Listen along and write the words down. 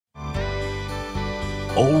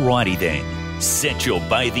Alrighty then, set your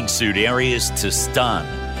bathing suit areas to stun.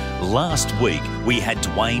 Last week, we had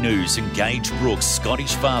Dwayne Ooze and Gage Brooks'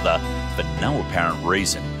 Scottish father, for no apparent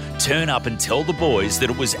reason, turn up and tell the boys that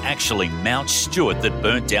it was actually Mount Stewart that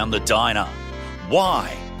burnt down the diner.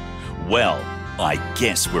 Why? Well, I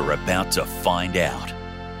guess we're about to find out.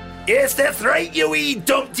 Yes, that's right, you wee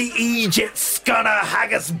dumpty Egypt scunner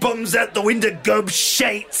haggis bums out the window gub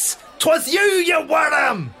shates. 'Twas you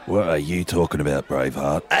worm! What are you talking about,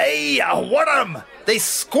 Braveheart? Aye, a worm! They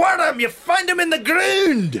squirt 'em, you find 'em in the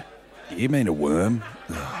ground! You mean a worm?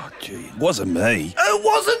 Oh, gee, it wasn't me. Oh,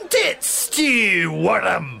 wasn't it, Stu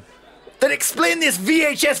Worm? Then explain this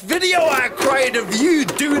VHS video I cried of you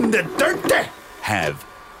doing the dirty. Have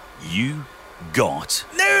you got...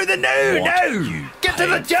 No. you Get to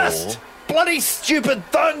the paid just. for? Bloody stupid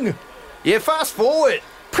thing. Yeah, fast forward.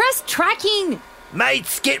 Press tracking.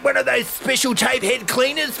 Mates, get one of those special tape head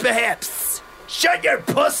cleaners, perhaps. Shut your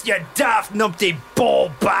puss, you daft numpty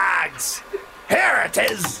ball bags. Here it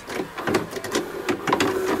is.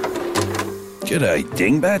 G'day,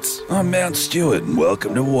 dingbats. I'm Mount Stewart and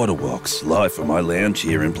welcome to Waterwalks, live from my lounge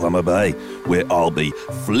here in Plummer Bay, where I'll be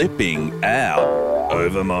flipping out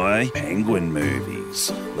over my penguin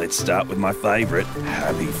movies. Let's start with my favourite,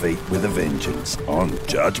 Happy Feet with a Vengeance, on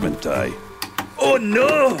Judgment Day. Oh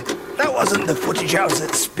no, that wasn't the footage I was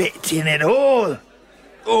expecting at all.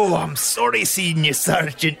 Oh, I'm sorry seeing you,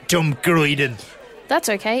 Sergeant Tom Croydon. That's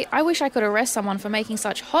okay. I wish I could arrest someone for making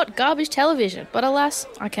such hot garbage television, but alas,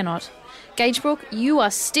 I cannot. Gagebrook, you are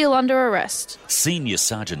still under arrest. Senior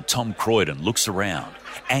Sergeant Tom Croydon looks around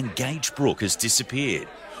and Gage Brook has disappeared.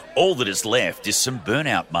 All that is left is some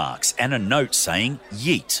burnout marks and a note saying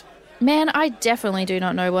yeet. Man, I definitely do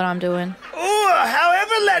not know what I'm doing. Oh,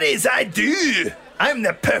 however, laddies, I do. I'm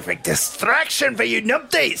the perfect distraction for you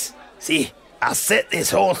numpties. See, I set this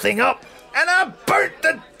whole thing up and I burnt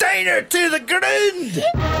the diner to the ground.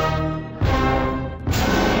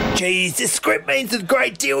 Jeez, this script means a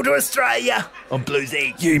great deal to Australia. I'm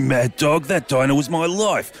Bluesy. You mad dog, that diner was my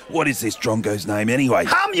life. What is this drongo's name anyway?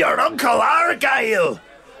 I'm your Uncle Argyle,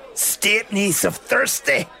 step-niece of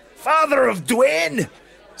Thirsty, father of Dwayne,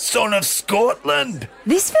 son of Scotland.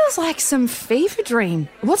 This feels like some fever dream.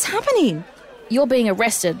 What's happening? You're being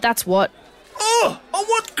arrested, that's what. Oh, on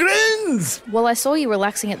what grounds? Well, I saw you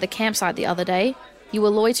relaxing at the campsite the other day. You were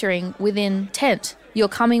loitering within tent. You're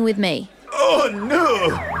coming with me. Oh,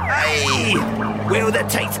 no. Hey, well, that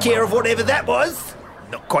takes care of whatever that was.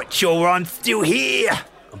 Not quite sure I'm still here.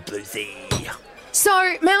 I'm Bluesy.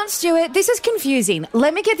 So, Mount Stewart, this is confusing.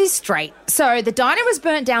 Let me get this straight. So, the diner was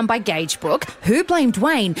burnt down by Gagebrook, who blamed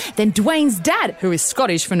Dwayne. Then Dwayne's dad, who is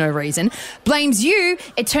Scottish for no reason, blames you.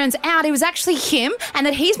 It turns out it was actually him and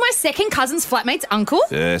that he's my second cousin's flatmate's uncle.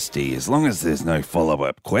 Thirsty, as long as there's no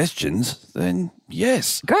follow-up questions, then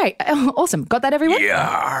yes. Great. Awesome. Got that, everyone?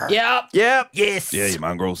 Yep. Yes. Yeah, you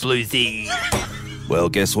mongrels. Bluesy. Well,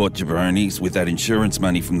 guess what, jabronis? With that insurance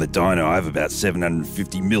money from the diner, I have about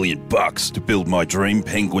 $750 million to build my dream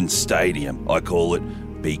penguin stadium. I call it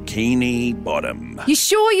Bikini Bottom. You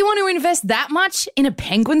sure you want to invest that much in a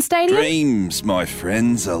penguin stadium? Dreams, my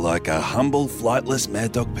friends, are like a humble, flightless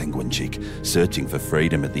mad dog penguin chick searching for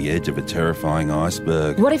freedom at the edge of a terrifying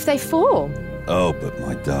iceberg. What if they fall? Oh, but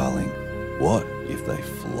my darling, what if they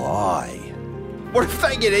fly? What if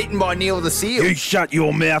they get eaten by Neil the Seal? You shut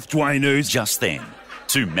your mouth, Dwayne Ooze. Just then,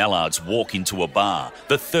 two mallards walk into a bar.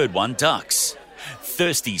 The third one ducks.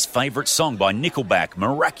 Thirsty's favourite song by Nickelback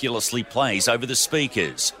miraculously plays over the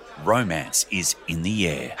speakers. Romance is in the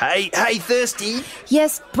air. Hey, Thirsty.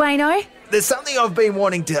 Yes, Bueno? There's something I've been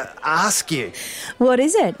wanting to ask you. What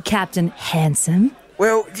is it, Captain Handsome?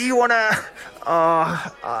 Well, do you want to...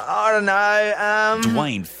 I don't know,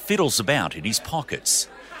 Dwayne fiddles about in his pockets,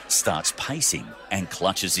 starts pacing and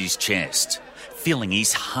clutches his chest, feeling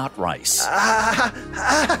his heart race.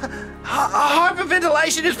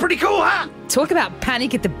 Hyperventilation is pretty cool, huh? Talk about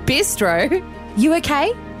panic at the bistro. You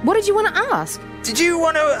okay? What did you want to ask? Did you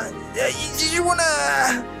want to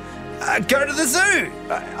go to the zoo?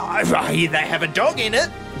 I hear they have a dog in it.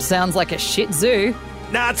 Sounds like a shit zoo.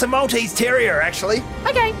 Nah, it's a Maltese Terrier, actually.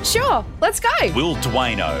 Okay, sure. Let's go. Will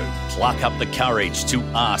Dwayno pluck up the courage to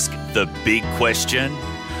ask the big question?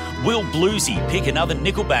 Will Bluesy pick another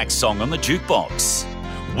Nickelback song on the jukebox?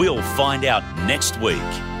 We'll find out next week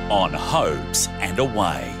on Hobes and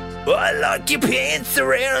Away. I like your pants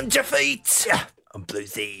around your feet. I'm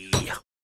Bluesy.